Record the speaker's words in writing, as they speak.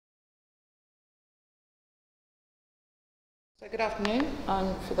So good afternoon.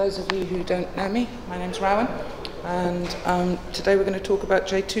 For those of you who don't know me, my name's Rowan, and today we're going to talk about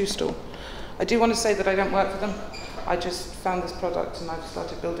J2store. I do want to say that I don't work for them. I just found this product and I've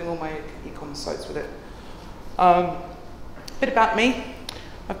started building all my e-commerce sites with it. A bit about me.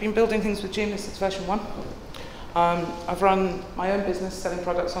 I've been building things with Joomla since version 1. I've run my own business selling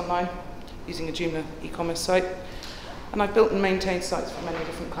products online using a Joomla e-commerce site, and I've built and maintained sites for many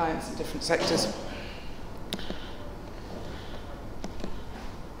different clients in different sectors.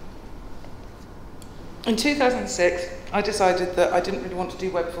 In 2006, I decided that I didn't really want to do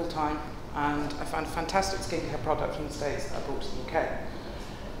web full-time, and I found a fantastic skincare product from the States that I brought to the UK.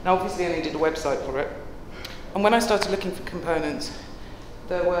 Now, obviously, I needed a website for it. And when I started looking for components,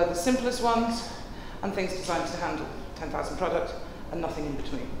 there were the simplest ones and things designed to handle 10,000 products and nothing in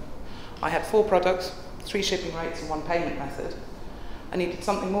between. I had 4 products, 3 shipping rates and 1 payment method. I needed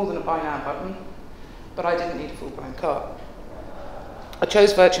something more than a buy now button, but I didn't need a full blank cart. I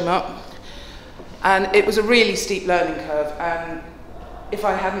chose Virtumark. And it was a really steep learning curve, and if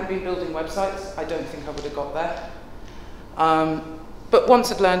I hadn't been building websites, I don't think I would have got there. But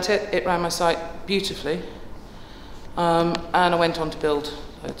once I'd learnt it, it ran my site beautifully, and I went on to build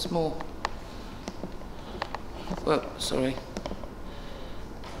loads more. Well, sorry.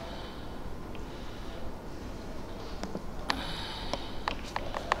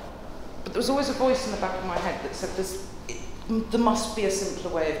 But there was always a voice in the back of my head that said there must be a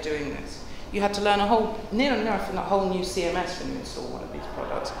simpler way of doing this. You had to learn a whole new CMS when you install one of these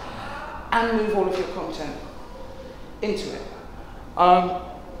products and move all of your content into it.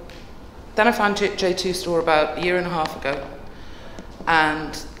 Then I found J2store about a year and a half ago,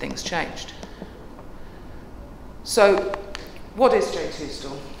 and things changed. So what is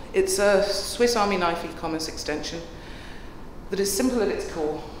J2store? It's a Swiss Army knife e-commerce extension that is simple at its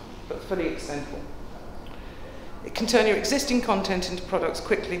core, but fully extendable. It can turn your existing content into products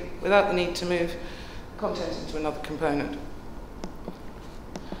quickly without the need to move content into another component.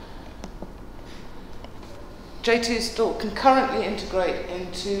 J2store can currently integrate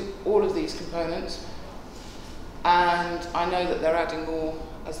into all of these components, and I know that they're adding more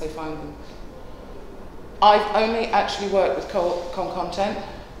as they find them. I've only actually worked with content.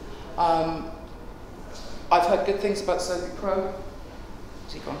 I've heard good things about Sophie Pro.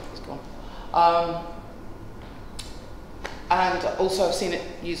 Is he gone? He's gone. And also I've seen it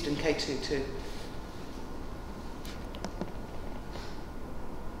used in K2 too.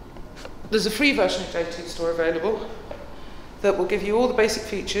 There's a free version of J2store available that will give you all the basic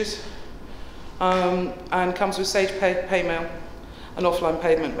features and comes with Sage Paymail and offline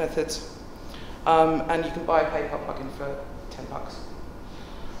payment methods. And you can buy a PayPal plugin for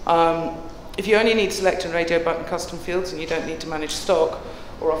 $10. If you only need select and radio button custom fields and you don't need to manage stock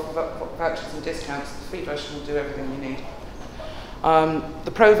or offer vouchers and discounts, the free version will do everything you need.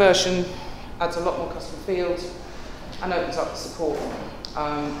 The Pro version adds a lot more custom fields and opens up the support.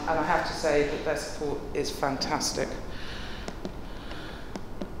 And I have to say that their support is fantastic.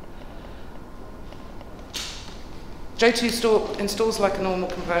 J2store installs like a normal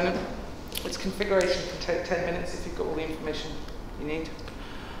component. Its configuration can take 10 minutes if you've got all the information you need.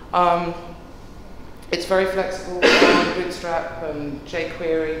 It's very flexible on Bootstrap and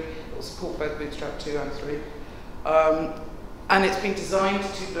jQuery. It will support both Bootstrap 2 and 3. And it's been designed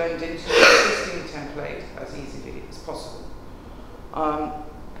to blend into the existing template as easily as possible. I'm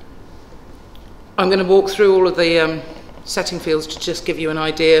going to walk through all of the setting fields to just give you an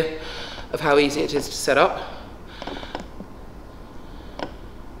idea of how easy it is to set up.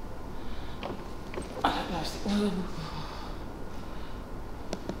 I don't know if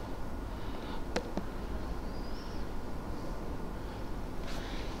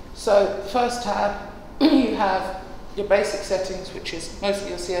So, first tab, you have your basic settings, which is mostly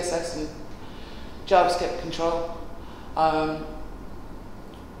your CSS and JavaScript control.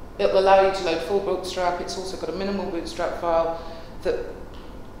 It will allow you to load full Bootstrap. It's also got a minimal Bootstrap file that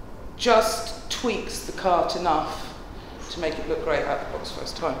just tweaks the cart enough to make it look great out of the box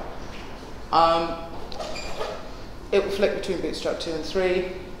first time. It will flick between Bootstrap 2 and 3.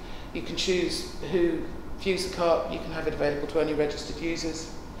 You can choose who views the cart. You can have it available to only registered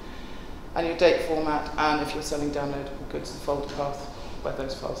users. And your date format, and if you're selling downloadable goods, the folder path where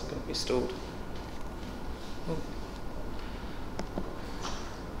those files are going to be stored.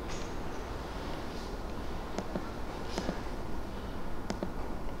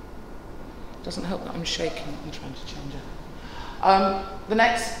 Doesn't help that I'm shaking and trying to change it. The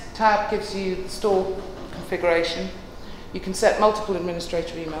next tab gives you the store configuration. You can set multiple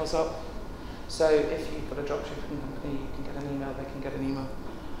administrator emails up. So if you've got a dropshipping company, you can get an email, they can get an email.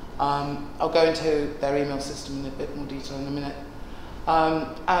 I'll go into their email system in a bit more detail in a minute.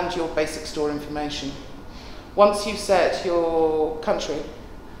 And your basic store information. Once you've set your country,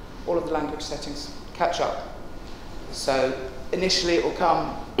 all of the language settings catch up. So initially it will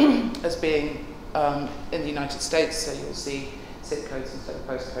come as being in the United States, so you'll see zip codes instead of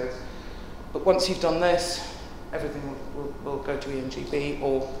postcodes. But once you've done this, everything will go to EMGB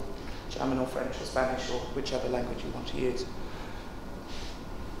or German or French or Spanish or whichever language you want to use.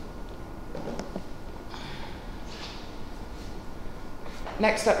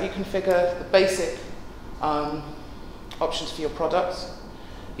 Next up, you configure the basic options for your products.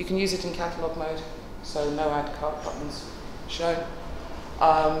 You can use it in catalog mode, so no add cart buttons shown.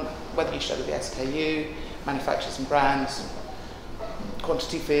 Whether you show the SKU, manufacturers and brands,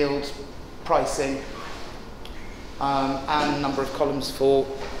 quantity field, pricing, and number of columns for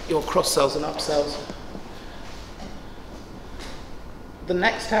your cross-sells and upsells. The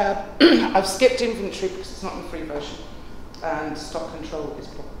next tab, I've skipped inventory because it's not in the free version, and stock control is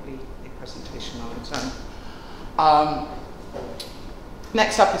probably a presentation on its own.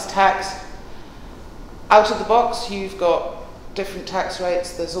 Next up is tax. Out of the box, you've got different tax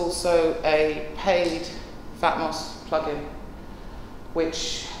rates. There's also a paid Fatmos plugin,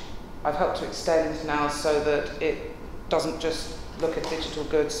 which I've helped to extend now so that it doesn't just look at digital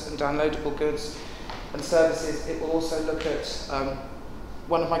goods and downloadable goods and services. It will also look at,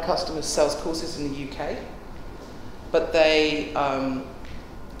 one of my customers sells courses in the UK, but they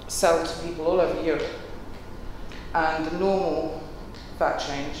sell to people all over Europe. And the normal VAT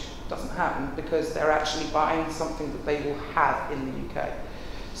change doesn't happen because they're actually buying something that they will have in the UK.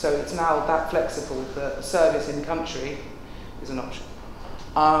 So it's now that flexible that a service in country is an option.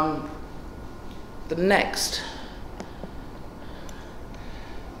 The next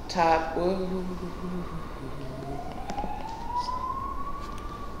tab,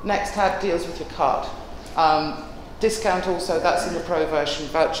 next tab deals with your cart. Discount also, that's in the pro version,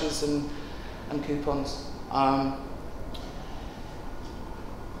 vouchers and coupons.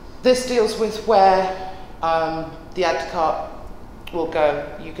 This deals with where the add to cart will go.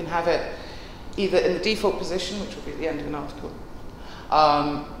 You can have it either in the default position, which will be at the end of an article.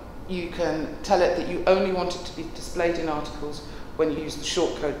 You can tell it that you only want it to be displayed in articles when you use the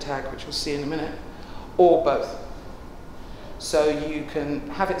shortcode tag, which we'll see in a minute, or both. So you can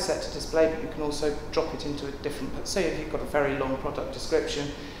have it set to display, but you can also drop it into a different, say if you've got a very long product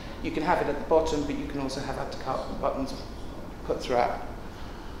description, you can have it at the bottom, but you can also have add to cart buttons put throughout.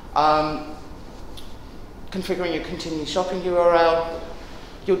 Configuring your continue shopping URL,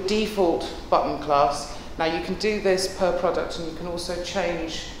 your default button class. Now you can do this per product, and you can also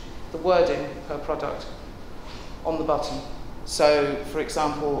change the wording per product on the button. So for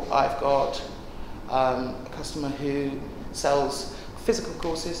example, I've got a customer who sells physical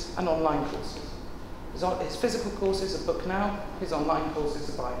courses and online courses. His physical courses are book now, his online courses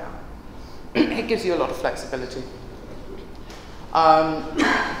are buy now. It gives you a lot of flexibility.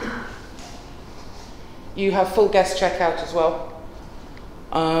 You have full guest checkout as well.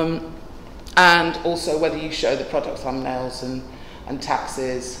 And also whether you show the product thumbnails and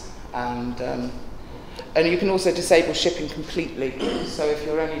taxes, and you can also disable shipping completely. So if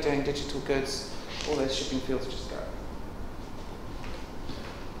you're only doing digital goods, all those shipping fields just go.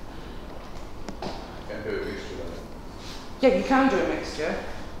 Can't do a mixture though. Yeah, you can do a mixture,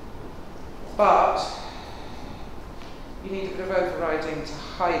 but you need a bit of overriding to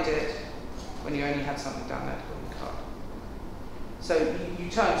hide it when you only have something downloadable in the cart. So you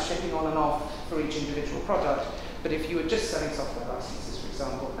turn shipping on and off for each individual product, but if you were just selling software licenses, for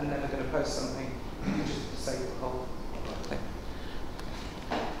example, and never going to post something, you can just disable the whole thing.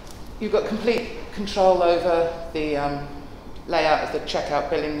 You've got complete control over the layout of the checkout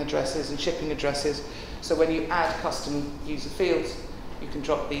billing addresses and shipping addresses. So when you add custom user fields, you can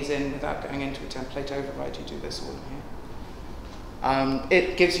drop these in without going into a template override. You do this all here.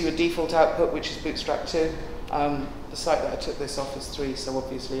 It gives you a default output, which is Bootstrap 2. The site that I took this off is 3, so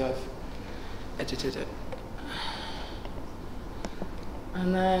obviously I've edited it.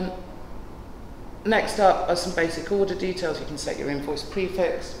 And then next up are some basic order details. You can set your invoice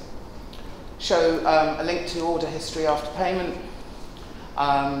prefix, show a link to order history after payment,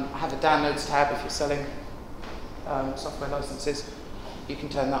 have a downloads tab if you're selling software licenses. You can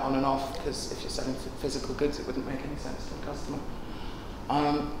turn that on and off, because if you're selling physical goods, it wouldn't make any sense to the customer.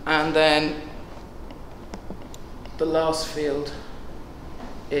 And then the last field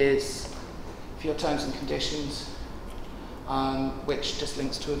is for your terms and conditions, which just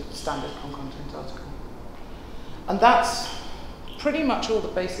links to a standard content article. And that's pretty much all the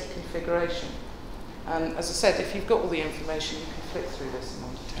basic configuration. And as I said, if you've got all the information, you can flick through this in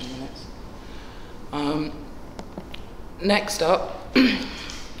 1 to 10 minutes. minutes. Next up,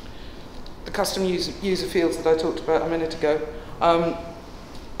 the custom user fields that I talked about a minute ago.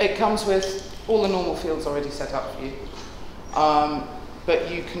 It comes with all the normal fields already set up for you,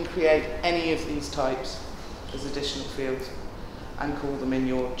 but you can create any of these types as additional fields and call them in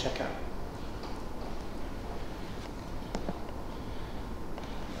your checkout.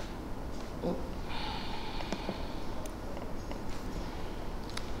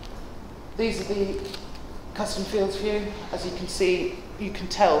 These are the custom fields view. As you can see, you can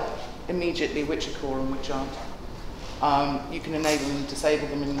tell immediately which are core and which aren't. You can enable and disable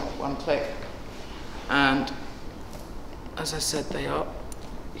them in one click. And as I said, they are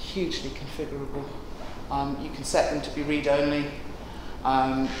hugely configurable. You can set them to be read-only,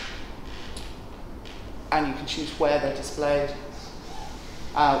 and you can choose where they're displayed,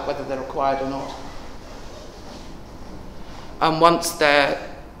 whether they're required or not. And once they're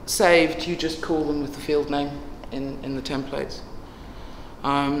saved, you just call them with the field name in the templates.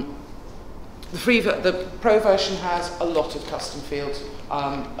 The Pro version has a lot of custom fields,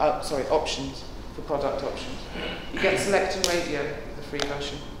 options for product options. You get select and radio with the free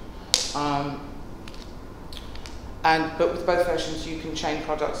version. But with both versions, you can chain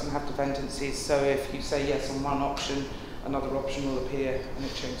products and have dependencies. So if you say yes on one option, another option will appear and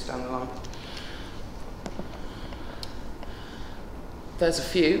it changes down the line. There's a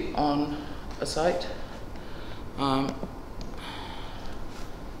few on a site.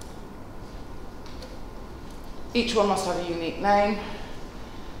 Each one must have a unique name.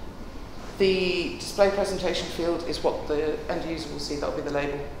 The display presentation field is what the end user will see. That'll be the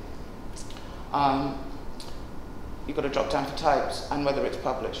label. You've got a drop down for types and whether it's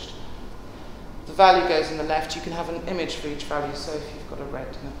published. The value goes in the left. You can have an image for each value. So if you've got a red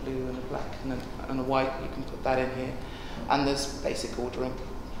and a blue and a black and a white, you can put that in here. And there's basic ordering.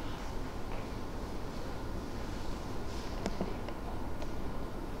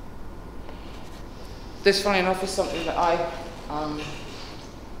 This, funny enough, is something that I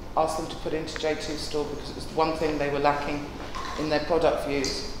asked them to put into J2store because it was one thing they were lacking in their product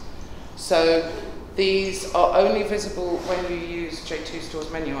views. So these are only visible when you use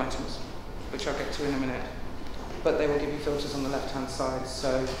J2store's menu items, which I'll get to in a minute. But they will give you filters on the left-hand side,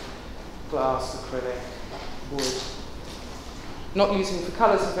 so glass, acrylic, wood. Not using for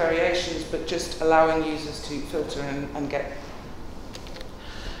colours and variations, but just allowing users to filter and get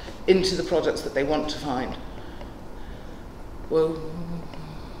into the products that they want to find. Well,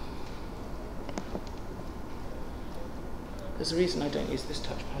 there's a reason I don't use this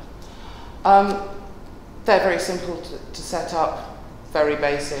touchpad. They're very simple to set up, very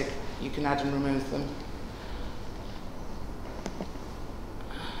basic. You can add and remove them.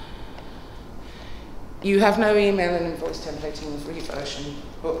 You have no email and invoice templating in the free version,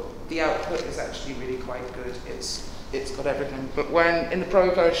 but the output is actually really quite good. It's got everything. But when in the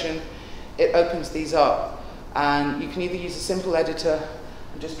Pro version, it opens these up, and you can either use a simple editor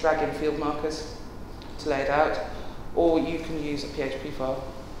and just drag in field markers to lay it out, or you can use a PHP file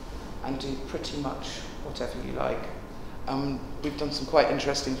and do pretty much whatever you like. We've done some quite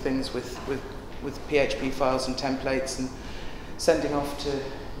interesting things with PHP files and templates and sending off to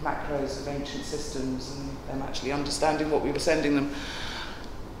macros of ancient systems and them actually understanding what we were sending them.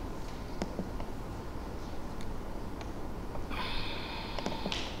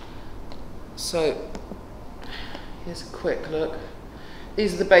 So here's a quick look.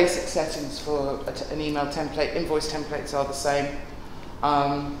 These are the basic settings for an email template. Invoice templates are the same.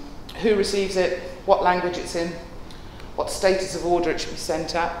 Who receives it, what language it's in, what status of order it should be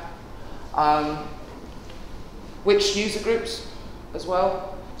sent at, which user groups as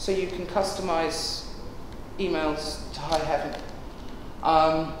well. So you can customize emails to high heaven.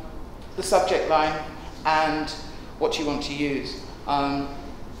 The subject line and what you want to use. A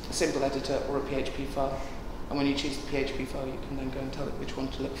simple editor or a PHP file. And when you choose the PHP file, you can then go and tell it which one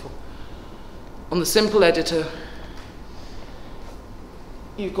to look for. On the simple editor,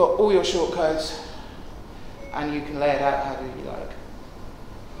 you've got all your shortcodes, and you can lay it out however you like.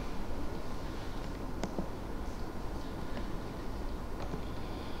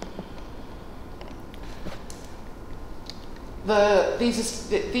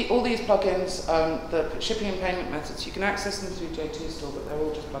 All these plugins, the shipping and payment methods, you can access them through J2store, but they're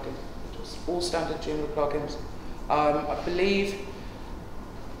all just plugins. They're just all standard Joomla plugins. I believe,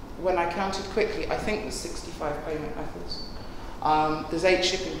 when I counted quickly, I think there's 65 payment methods. There's 8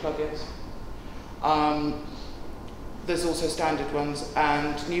 shipping plugins. There's also standard ones,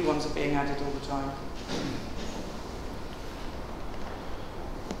 and new ones are being added all the time.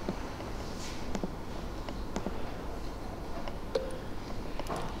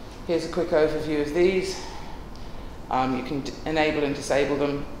 Here's a quick overview of these. You can enable and disable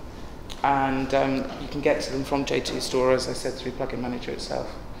them, and you can get to them from J2store, as I said, through Plugin Manager itself.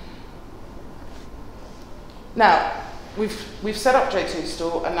 Now, we've set up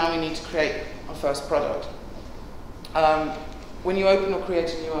J2store, and now we need to create our first product. When you open or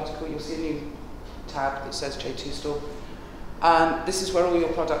create a new article, you'll see a new tab that says J2store. And this is where all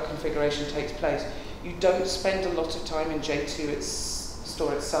your product configuration takes place. You don't spend a lot of time in J2store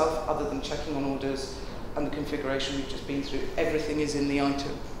itself, other than checking on orders and the configuration we've just been through. Everything is in the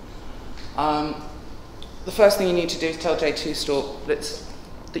item. The first thing you need to do is tell J2store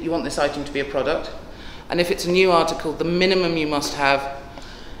that you want this item to be a product. And if it's a new article, the minimum you must have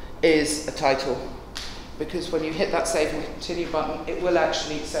is a title. Because when you hit that save and continue button, it will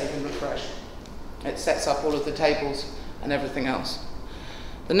actually save and refresh. It sets up all of the tables and everything else.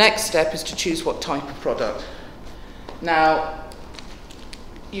 The next step is to choose what type of product. Now,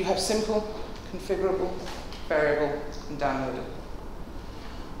 you have simple, configurable, variable, and downloadable.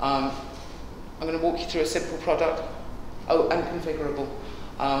 I'm going to walk you through a simple product, and configurable,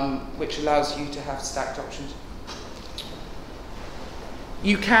 which allows you to have stacked options.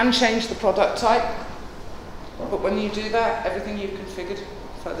 You can change the product type, but when you do that, everything you've configured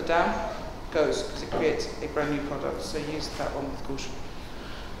further down goes, because it creates a brand new product, so use that one with caution.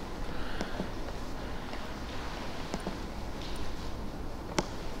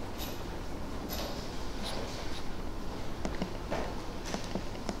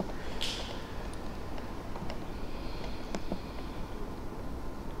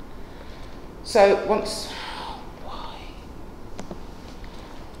 So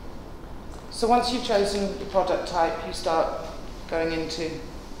once you've chosen the product type, you start going into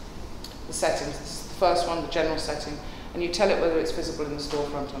the settings. This is the first one, the general setting, and you tell it whether it's visible in the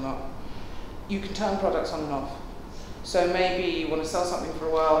storefront or not. You can turn products on and off. So maybe you want to sell something for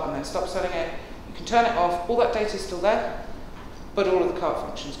a while and then stop selling it. You can turn it off. All that data is still there, but all of the cart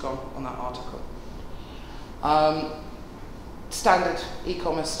function's gone on that article. Standard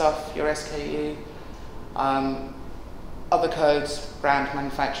e-commerce stuff, your SKU, other codes, brand,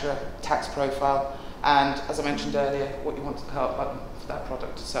 manufacturer, tax profile, and as I mentioned earlier, what you want the cart button for that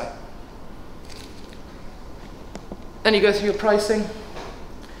product to say. Then you go through your pricing.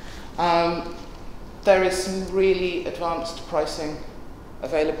 There is some really advanced pricing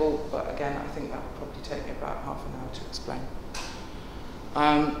available, but again, I think that will probably take me about half an hour to explain.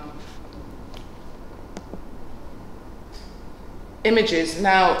 Images.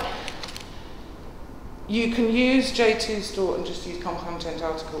 Now, you can use J2store and just use content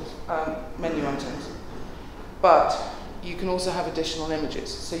articles, menu items, but you can also have additional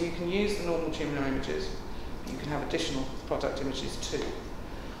images. So you can use the normal Joomla images. You can have additional product images too.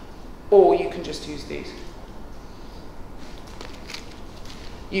 Or you can just use these.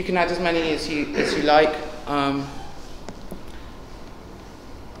 You can add as many as you like.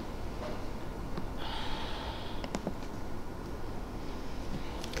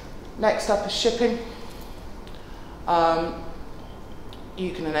 Next up is shipping.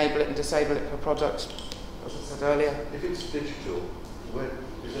 You can enable it and disable it per product, as I said earlier. If it's digital,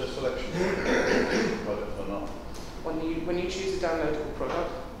 is there a selection of products or not? When you choose a downloadable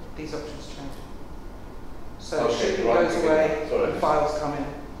product, these options change. So Okay, shipping right, goes away, sorry. and files come in.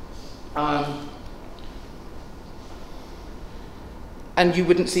 And you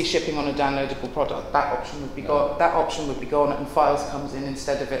wouldn't see shipping on a downloadable product. That option would be gone. That option would be gone, and files comes in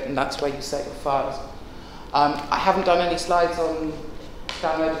instead of it, and that's where you save your files. I haven't done any slides on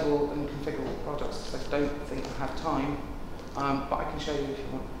downloadable and configurable products because I don't think I have time, but I can show you if you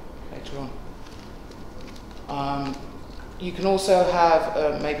want later on. You can also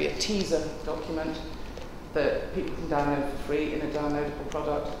have maybe a teaser document that people can download for free in a downloadable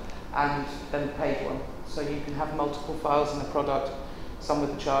product, and then a paid one. So you can have multiple files in a product, some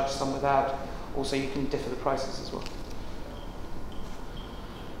with a charge, some without. Also, you can differ the prices as well.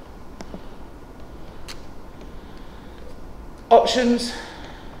 Options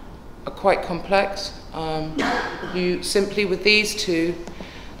are quite complex. You simply, with these two,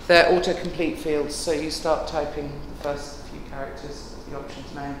 they're autocomplete fields, so you start typing the first few characters of the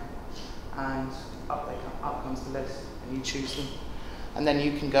option's name, and up comes the list, and you choose them. And then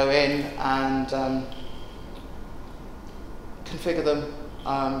you can go in and configure them,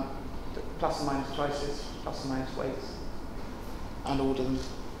 plus and minus prices, plus and minus weights, and order them.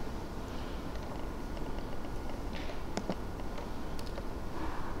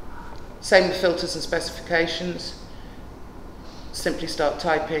 Same with filters and specifications. Simply start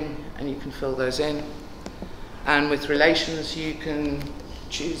typing and you can fill those in. And with relations, you can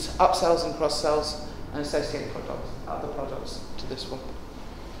choose upsells and cross-sells and associate products, other products to this one.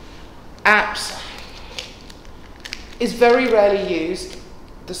 Apps is very rarely used.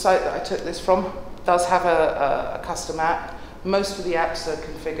 The site that I took this from does have a custom app. Most of the apps are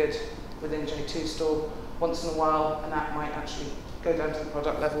configured within J2store. Once in a while, an app might actually go down to the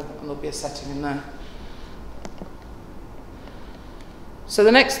product level and there'll be a setting in there. So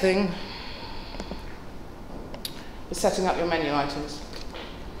the next thing is setting up your menu items.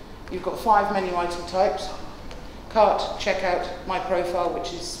 You've got 5 menu item types: cart, checkout, my profile,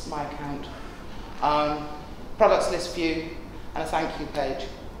 which is my account, products list view, and a thank you page.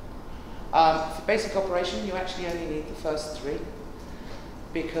 For basic operation, you actually only need the first 3,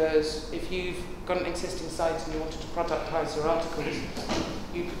 because if you've got an existing site and you wanted to productize your articles,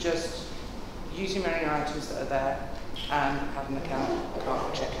 you could just use your menu items that are there and have an account, cart,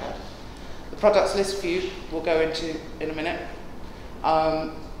 or checkout. The products list view we'll go into in a minute.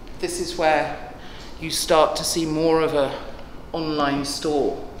 This is where you start to see more of an online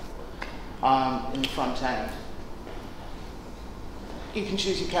store in the front end. You can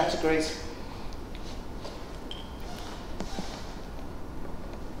choose your categories.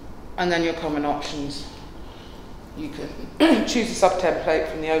 And then your common options. You can choose a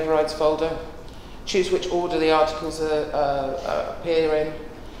sub-template from the overrides folder, choose which order the articles appear in,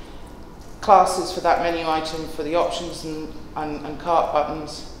 classes for that menu item for the options and cart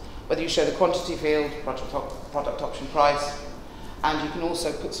buttons, whether you show the quantity field, product option price, and you can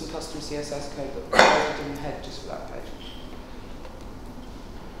also put some custom CSS code that provided in the head just for that page.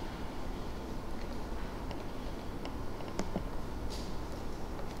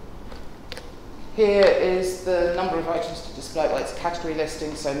 Here is the number of items to display. Well, it's a category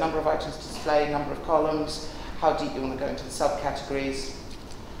listing, so number of items to display, number of columns, how deep you want to go into the subcategories,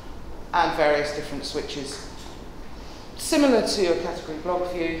 and various different switches. Similar to a category blog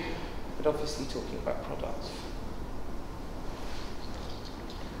view, but obviously talking about products.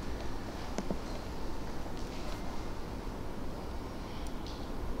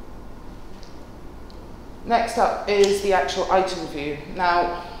 Next up is the actual item view.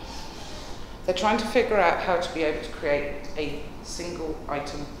 Now, they're trying to figure out how to be able to create a single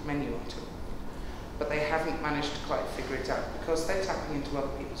item menu item, but they haven't managed to quite figure it out because they're tapping into other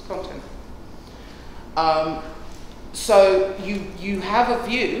people's content. So you have a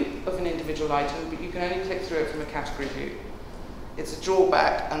view of an individual item, but you can only click through it from a category view. It's a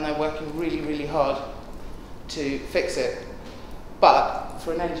drawback, and they're working really, really hard to fix it. But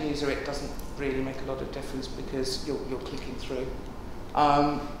for an end user, it doesn't really make a lot of difference because you're clicking through.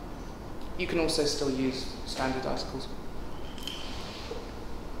 You can also still use standard articles.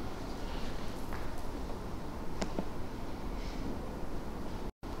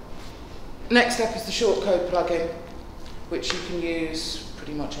 Next up is the shortcode plugin, which you can use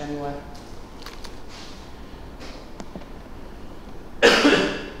pretty much anywhere.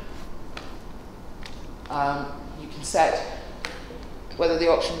 You can set whether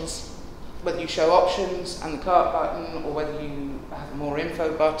you show options and the cart button, or whether you have a more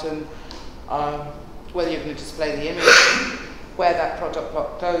info button, whether you're going to display the image, where that product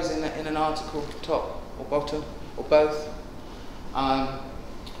block goes in an article, top or bottom, or both,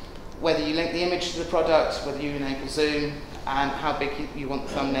 whether you link the image to the product, whether you enable zoom, and how big you want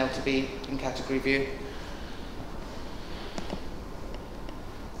the thumbnail to be in category view.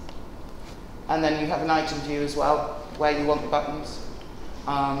 And then you have an item view as well, where you want the buttons,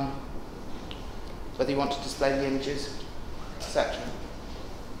 whether you want to display the images, etc.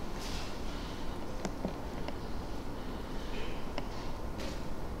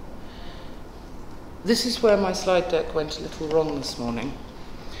 This is where my slide deck went a little wrong this morning,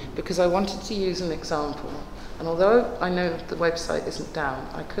 because I wanted to use an example, and although I know the website isn't down,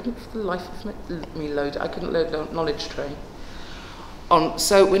 I couldn't for the life of me load knowledge train.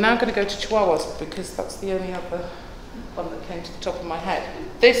 So we're now going to go to Chihuahuas, because that's the only other one that came to the top of my head.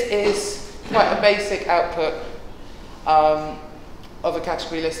 This is quite a basic output of a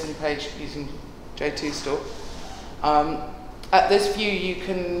category listing page using J2store. At this view, you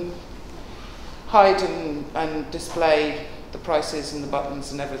can hide and display the prices and the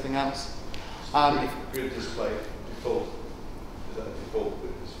buttons and everything else. Grid display default. Is that a default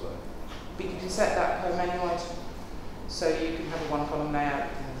grid display? But you can set that per menu item. So you can have a 1-column layout,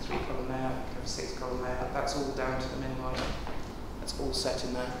 you can have a 3-column layout, you can have a 6-column layout. That's all down to the menu item. That's all set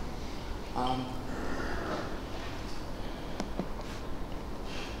in there.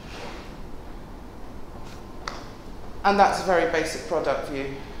 And that's a very basic product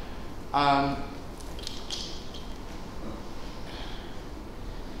view.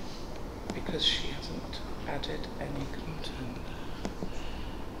 Because she hasn't added any content.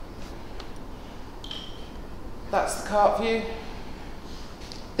 That's the cart view.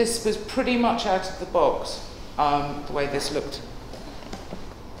 This was pretty much out of the box, the way this looked.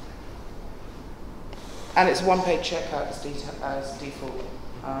 And it's a one-page checkout as default.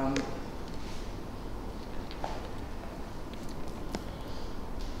 Are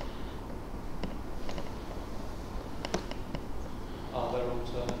there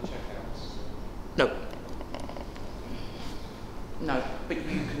alternate checkouts? No. No, but you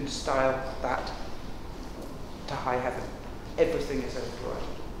can style that to high heaven. Everything is override.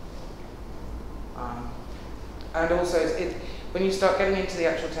 And also, when you start getting into the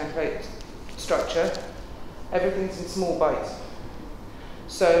actual template structure, everything's in small bites.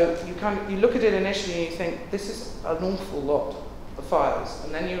 So you look at it initially and you think, this is an awful lot of files,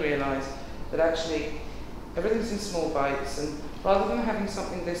 and then you realise that actually everything's in small bites, and rather than having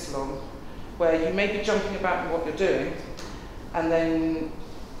something this long, where you may be jumping about in what you're doing, and then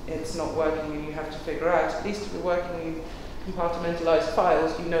it's not working and you have to figure out, at least if you're working in compartmentalised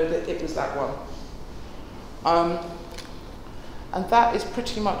files, you know that it was that one. And that is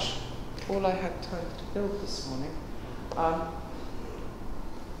pretty much all I had time to build this morning.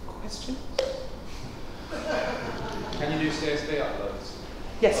 Questions? Can you do CSV uploads?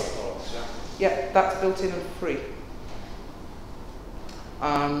 Yes. Yeah, that's built in and free.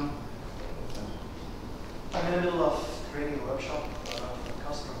 I'm in the middle of creating a workshop for a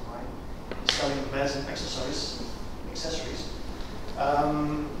customer of mine. He's selling beds and accessories.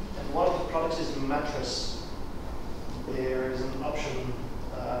 And one of the products is a mattress. There is an option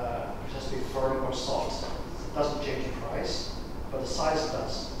which has to be firm or soft. It doesn't change the price, but the size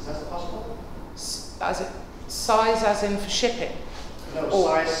does. Is that possible? Size as in for shipping? No,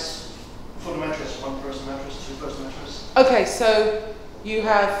 size for the mattress. One-person mattress, two-person mattress. Okay, so you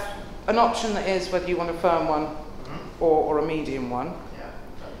have an option that is whether you want a firm one or a medium one. Yeah,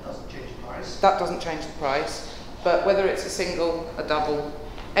 that doesn't change the price. That doesn't change the price, but whether it's a single, a double,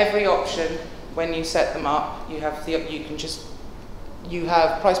 every option when you set them up, you have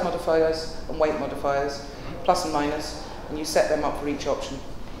price modifiers and weight modifiers, plus and minus, and you set them up for each option.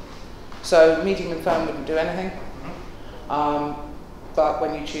 So medium and firm wouldn't do anything, but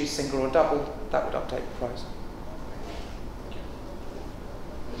when you choose single or double, that would update the price.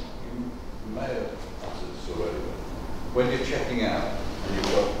 You may have answered this already, but when you're checking out and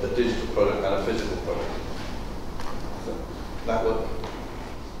you've got a digital product and a physical product, that would...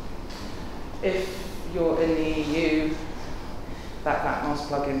 If you're in the EU, that mouse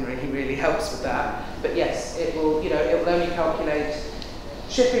plugin really helps with that. But yes, it will only calculate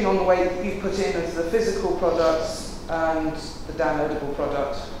shipping on the weight that you've put in as the physical products, and the downloadable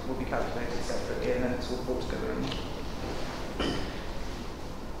product will be calculated separately, and then it's all brought together.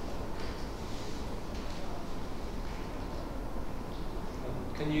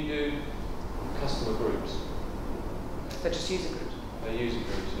 Can you do customer groups? They're just user groups. They're user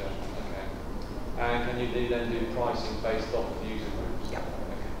groups, yeah. Okay. And can you then do pricing based off of user groups? Yeah.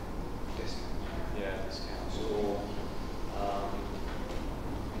 Okay. Discounts or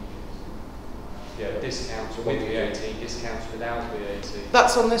discounts with VAT, discounts without VAT.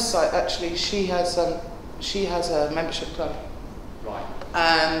 That's on this site actually. She has a membership club. Right.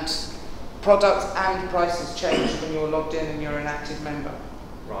 And products and prices change when you're logged in and you're an active member.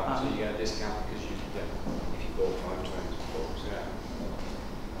 Right. So you get a discount because you if you bought 5 times before. Yeah.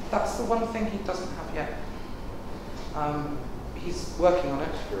 That's the one thing he doesn't have yet. He's working on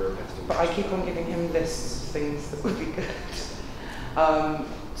it, but I keep on giving him lists of things that would be good.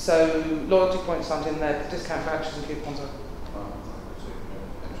 So loyalty points aren't in there, but discount vouchers and coupons are.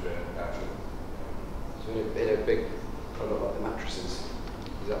 So in a big product like the mattresses,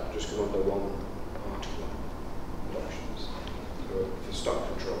 is that just go under one article options for stock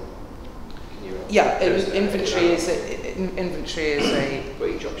control? Yeah, inventory is a. But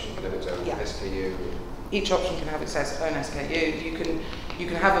each option can have its own SKU. Each option can have its own SKU. You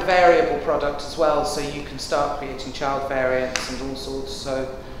can have a variable product as well, so you can start creating child variants and all sorts.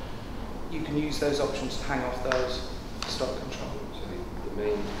 So you can use those options to hang off those for stock control. So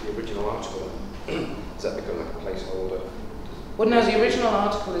the original article, does that become like a placeholder? Well, no, the original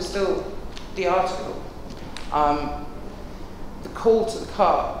article is still the article. The call to the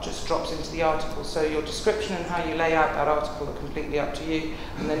cart just drops into the article, so your description and how you lay out that article are completely up to you,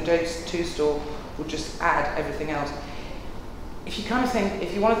 and then J2store will just add everything else. If you want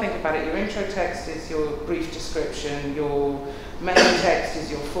to think about it, your intro text is your brief description, your main text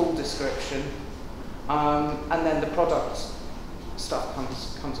is your full description, and then the product stuff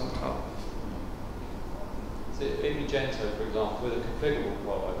comes on top. So in Magento, for example, with a configurable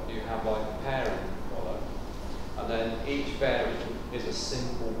product, you have like a parent product, and then each variant is a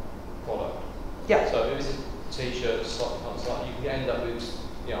simple product. Yeah. So if it's a t-shirt, you can end up with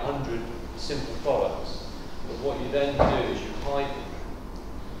 100 simple products. But what you then do is you hide them.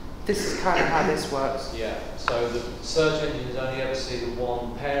 This is kind of how this works. Yeah, so the search engines only ever see the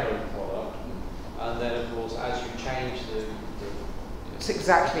one parent product, and then of course as you change the It's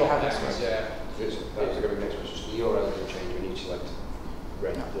exactly how this works. works. Yeah. That was going to be next question. The URL can change when you select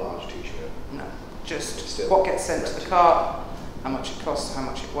red large t-shirt. No, just Still what gets sent to the cart, how much it costs, how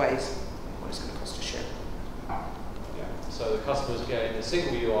much it weighs, what it's going to cost to ship. Yeah. So the customer's getting a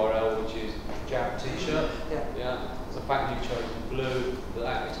single URL, which is Jab t-shirt. Yeah. Yeah. The fact you've chosen blue,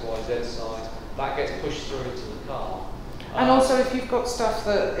 that XYZ size, that gets pushed through into the cart. And also, if you've got stuff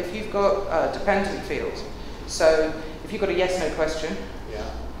that, if you've got dependent fields, so if you've got a yes/no question, yeah,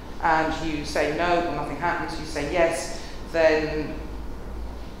 and you say no, but nothing happens, you say yes, then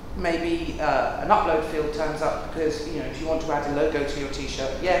maybe an upload field turns up because, if you want to add a logo to your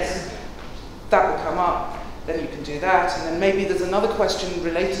t-shirt, yes, that will come up. Then you can do that, and then maybe there's another question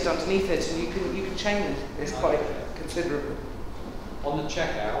related underneath it, and you can chain this quite considerably. On the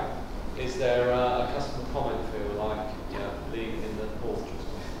checkout, is there a customer comment field like leave in the porch?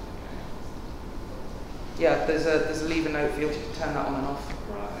 Yeah, there's a leave a note field. You can turn that on and off.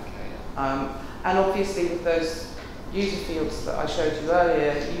 Right. Okay. Yeah. And obviously with those user fields that I showed you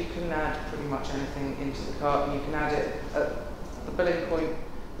earlier, you can add pretty much anything into the cart, and you can add it at the billing point,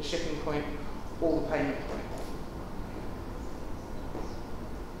 the shipping point, or the payment point.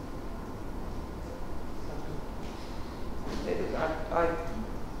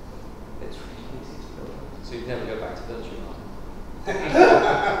 It's really easy to build. So you'd never go back to Belgium?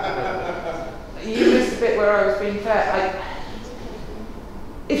 You missed the bit where I was being fair.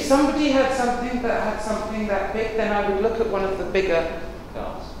 If somebody had something that big, then I would look at one of the bigger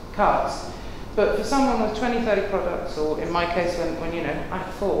cards. But for someone with 20, 30 products, or in my case, when I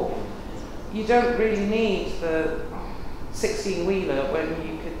have 4, you don't really need the 16-wheeler when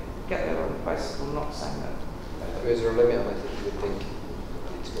you could get there on a bicycle, not saying that. Is there a limit on it that you would think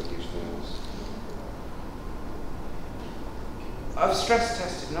needs to get used files? I've stress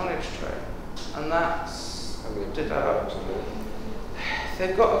tested Knowledge Trail, and that's developed.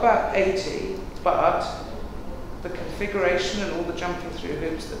 They've got about 80, but the configuration and all the jumping through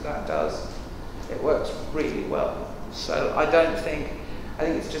hoops that does, it works really well. So I think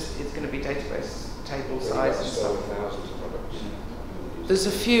it's going to be database table size and stuff. Thousands of products. There's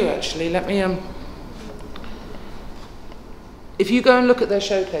a few actually. Let me If you go and look at their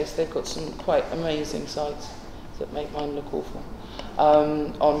showcase, they've got some quite amazing sites that make mine look awful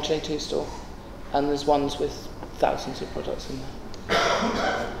on J2store, and there's ones with thousands of products in there.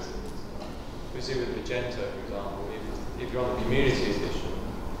 We see with Magento, for example, if you're on the community edition,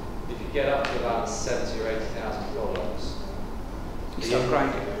 if you get up to about 70 or 80,000 products, you start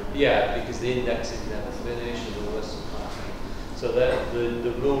grinding. Yeah, because the index is never finished and all this kind of thing. So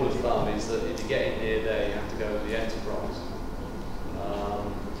the rule of thumb is that if you get in near there, you have to go with the enterprise.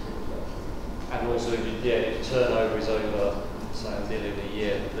 And also, if turnover is over, say, nearly a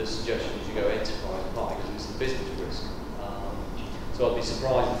year, the suggestion is you go enterprise, partly because it's the business risk. So I'd be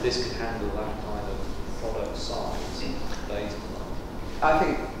surprised if this could handle that kind of product size data. I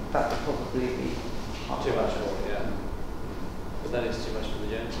think that would probably be too much for it, yeah. But then it's too much for the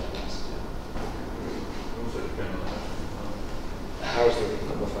Magento. Also depends on How's the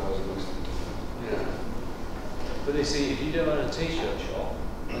couple of thousand looks like? Yeah. But you see, if you do own a t-shirt shop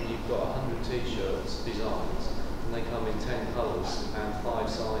and you've got 100 t-shirts designs and they come in 10 colours and 5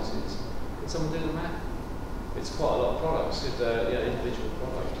 sizes, can someone do the math? It's quite a lot of products if they're individual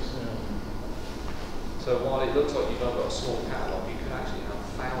products. Yeah. So while it looks like you've only got a small catalogue, you could actually have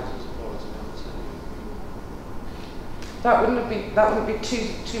thousands of products around the same. That wouldn't be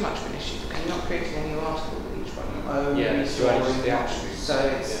too much of an issue because you're not creating a new article with each one. The attributes. So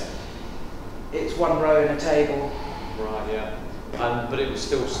it's one row in a table. Right, yeah. But it would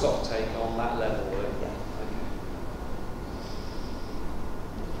still stock take on that level, would it? Yeah.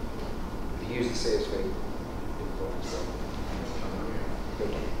 If you use the CSV,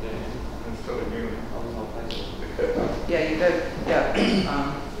 Yeah, you do. Yeah.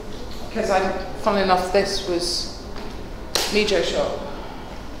 Because funnily enough, this was Mijo Shop,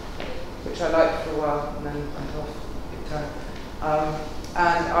 which I liked for a while and then went off big time.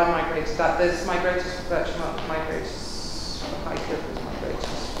 And I migrated that. There's migrators for Virtual, migrators for Hiker, there's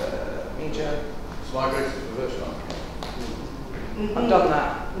migrators for Mijo. It's migrated to Virtual. I've done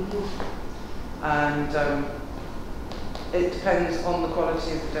that. And it depends on the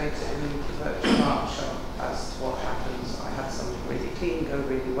quality of the data in the Virtual shop as to what happens. I had something really clean go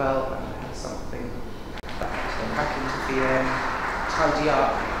really well, and I had something that had to hack into VM, tidy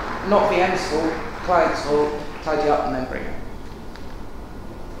up. Not VM's fault, client's fault, tidy up and then bring it.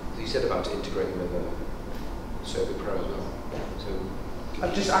 You said about integrating with Soapy Pro as well.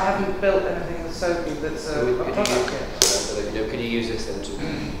 So I haven't built anything with Soapy that's a product yet. So, can you use this then to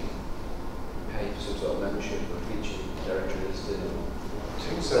pay for some sort of membership or feature directory listing?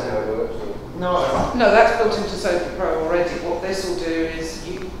 Is that how it works? No, that's built into Soapy Pro already. What this will do is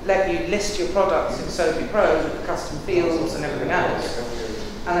let you list your products in Soapy Pro with the custom fields and everything else,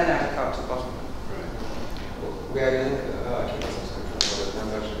 and then add a card to the bottom. We are using a subscription for the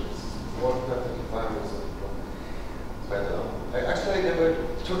membership. What perfectly fine with Soapy Pro. But actually, I never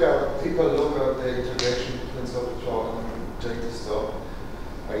took a deeper look at the integration between Soapy Pro and J2store.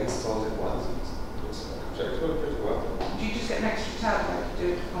 I installed it once. It actually pretty well. Do you just get an extra tab like you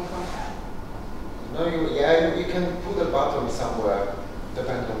do it on content? No, you can put a button somewhere,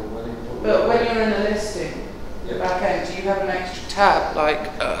 depending on when you put. But when you're in a listing, the back end, do you have an extra tab like?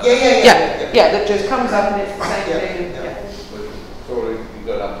 Yeah, that just comes up and it's the same thing. So you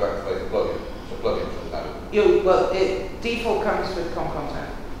don't have to activate the plugin. It's a plugin for that. Well, it default comes with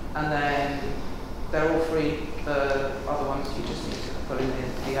content, and then they're all free. The other ones you just need to put in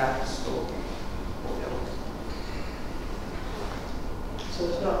the app store. So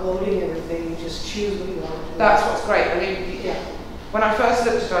it's not loading everything, you just choose what you want to do. That's what's great. I mean, when I first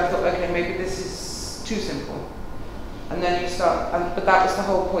looked at it, I thought, okay, maybe this is too simple. And then you start, but that was the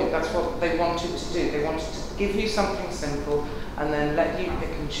whole point. That's what they wanted to do. They wanted to give you something simple and then let you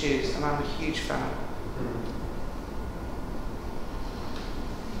pick and choose. And I'm a huge fan.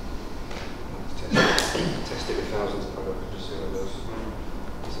 Test it with thousands of products and just see how it goes.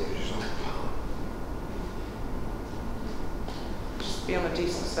 See if it's just Just be on a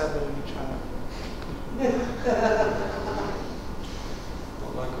decent server when you try that.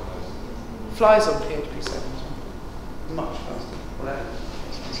 Not localized. Flies on PHP 7 as well. Much faster. Whatever.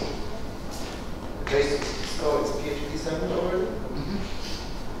 Oh, it's PHP 7 already?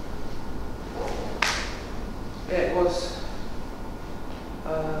 It was, I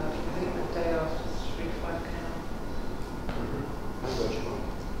think the day after 3.5 came out. How about you?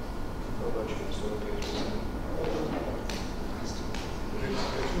 How about you?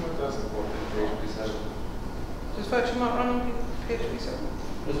 Virtual doesn't work in PHP 7. Does Virtual run on PHP 7?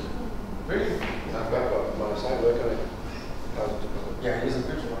 Really? I've got my site work on it. Thousands of products. Yeah, using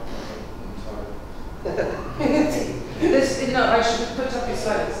Virtual. No, I should put up your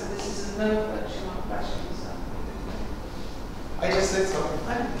slides. This is a no Virtual version. I just said something.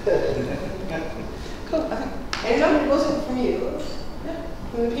 Cool, I think. And it wasn't from you. Yeah.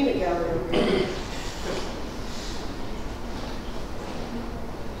 From the peanut gallery.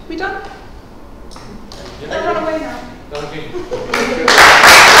 We done? Yeah. They run away now. Okay.